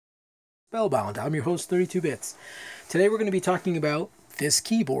Spellbound. I'm your host, 32bits. Today we're going to be talking about this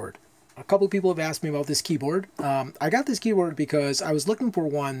keyboard. A couple of people have asked me about this keyboard. I got this keyboard because I was looking for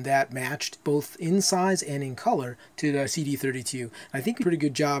one that matched both in size and in color to the CD32. I think a pretty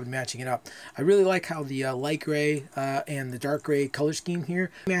good job in matching it up. I really like how the light gray and the dark gray color scheme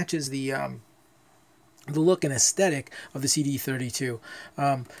here matches the look and aesthetic of the CD32.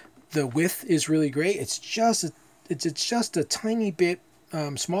 The width is really great. It's just a tiny bit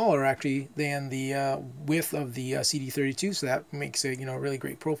smaller actually than the width of the CD32, so that makes a really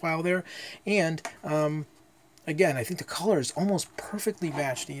great profile there. And again, I think the color is almost perfectly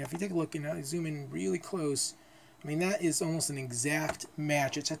matched. If you take a look, zoom in really close. I mean, that is almost an exact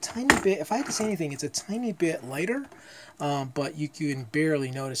match. It's a tiny bit, if I had to say anything, it's a tiny bit lighter, but you can barely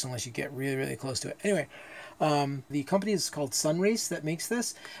notice unless you get really, really close to it. Anyway, the company is called SunRace that makes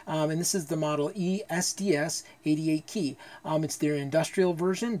this, and this is the model ESDS88 key. It's their industrial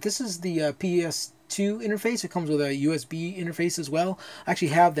version. This is the PS2 interface. It comes with a USB interface as well. I actually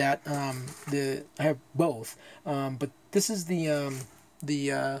have that. I have both, but this is the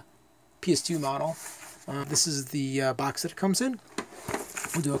PS2 model. This is the box that it comes in.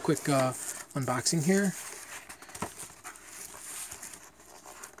 We'll do a quick unboxing here.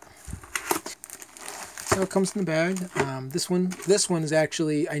 So it comes in the bag. This one is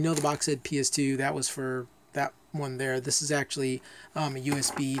actually, I know the box said PS2. That was for that one there. This is actually a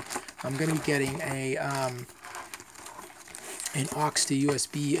USB. I'm going to be getting a an aux to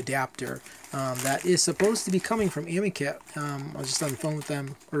USB adapter that is supposed to be coming from Amiga. I was just on the phone with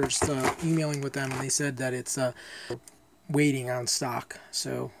them, or just emailing with them, and they said that it's waiting on stock.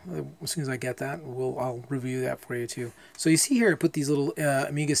 So as soon as I get that, I'll review that for you too. So you see here, I put these little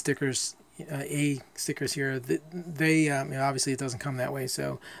Amiga stickers. A stickers here. They obviously it doesn't come that way,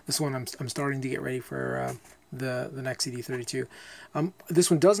 so this one I'm starting to get ready for the next CD32. This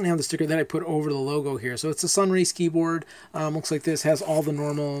one doesn't have the sticker that I put over the logo here, so it's a SunRace keyboard. Looks like this has all the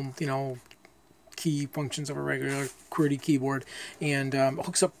normal key functions of a regular QWERTY keyboard, and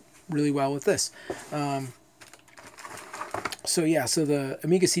hooks up really well with this. So yeah, so the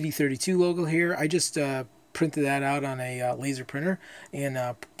Amiga CD32 logo here, I just printed that out on a laser printer and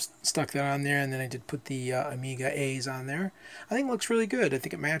stuck that on there, and then I did put the Amiga A's on there. I think it looks really good. I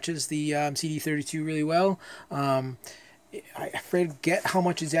think it matches the CD32 really well. I forget how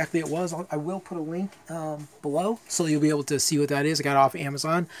much exactly it was. I will put a link below so you'll be able to see what that is. I got it off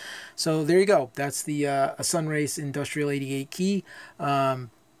Amazon. So there you go. That's the a SunRace Industrial 88 key. Tell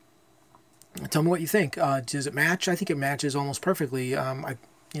me what you think. Does it match? I think it matches almost perfectly.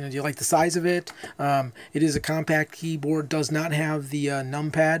 Do you like the size of it? It is a compact keyboard, does not have the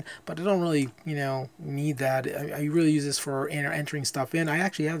numpad, but I don't really, need that. I really use this for entering stuff in. I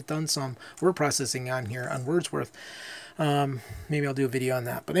actually have done some word processing on here, on Wordsworth. Maybe I'll do a video on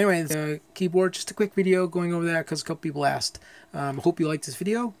that. But anyway, the keyboard, just a quick video going over that because a couple people asked. I hope you liked this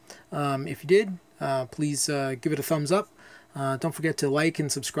video. If you did, please give it a thumbs up. Don't forget to like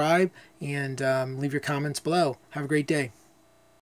and subscribe, and leave your comments below. Have a great day.